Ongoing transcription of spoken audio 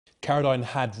Caroline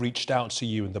had reached out to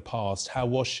you in the past. How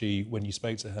was she when you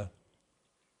spoke to her?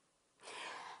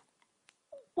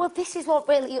 Well, this is what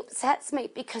really upsets me,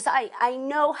 because I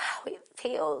know how it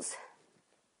feels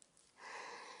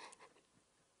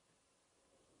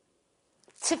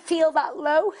to feel that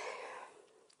low.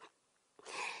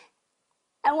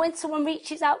 And when someone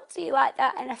reaches out to you like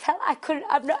that, and I felt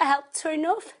I've not helped her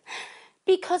enough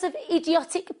because of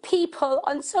idiotic people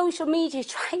on social media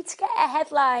trying to get a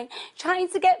headline, trying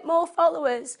to get more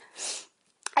followers.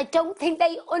 I don't think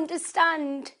they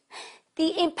understand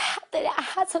the impact that it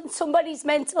has on somebody's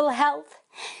mental health.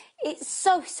 It's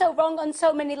so wrong on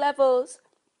so many levels.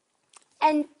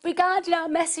 And regarding our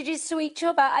messages to each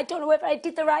other, I don't know whether I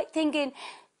did the right thing in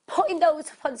putting those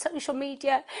up on social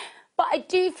media, but I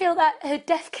do feel that her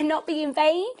death cannot be in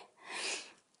vain,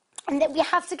 and that we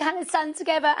have to kind of stand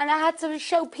together. And I had to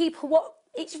show people what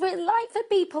it's really like for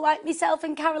people like myself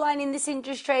and Caroline in this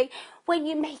industry when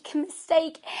you make a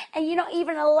mistake and you're not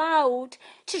even allowed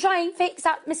to try and fix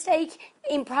that mistake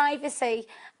in privacy.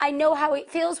 I know how it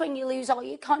feels when you lose all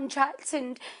your contracts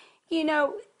and, you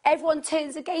know, everyone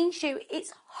turns against you.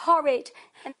 It's horrid.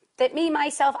 And that me,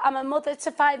 myself, I'm a mother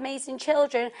to 5 amazing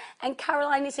children, and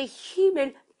Caroline is a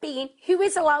human being who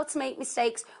is allowed to make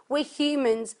mistakes. We're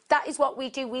humans. That is what we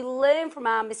do. We learn from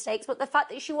our mistakes. But the fact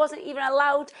that she wasn't even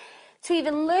allowed to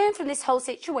even learn from this whole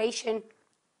situation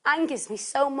angers me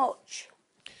so much.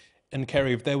 And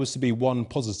Kerry, if there was to be one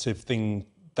positive thing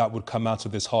that would come out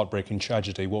of this heartbreaking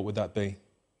tragedy, what would that be?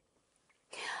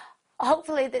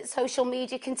 Hopefully that social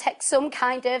media can take some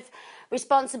kind of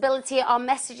responsibility on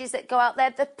messages that go out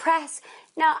there. The press,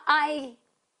 now I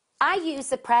use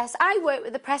the press, I work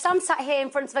with the press. I'm sat here in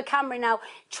front of a camera now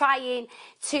trying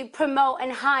to promote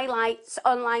and highlight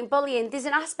online bullying. There's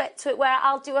an aspect to it where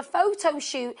I'll do a photo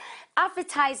shoot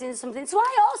advertising something. So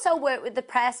I also work with the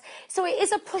press. So it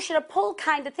is a push and a pull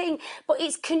kind of thing, but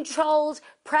it's controlled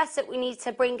press that we need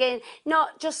to bring in,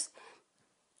 not just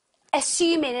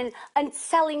assuming and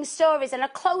selling stories. And a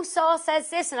close source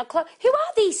says this, and who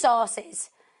are these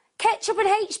sources? Ketchup and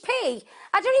HP.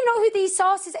 I don't even know who these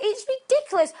sources are. It's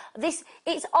ridiculous.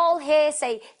 It's all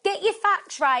hearsay. Get your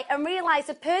facts right and realise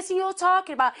the person you're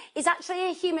talking about is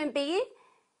actually a human being.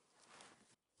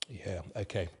 Yeah,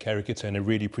 OK. Kerry Katona,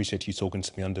 really appreciate you talking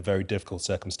to me under very difficult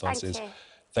circumstances. Thank you.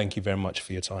 Thank you very much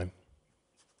for your time.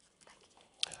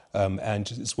 And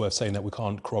it's worth saying that we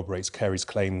can't corroborate Kerry's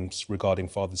claims regarding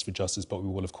Fathers for Justice, but we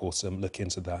will, of course, look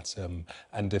into that.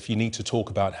 And if you need to talk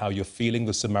about how you're feeling,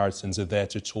 the Samaritans are there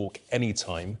to talk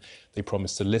anytime. They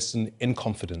promise to listen in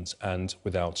confidence and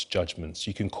without judgments.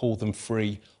 You can call them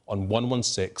free on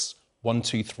 116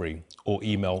 123 or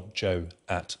email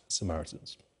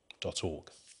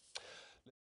joe@samaritans.org.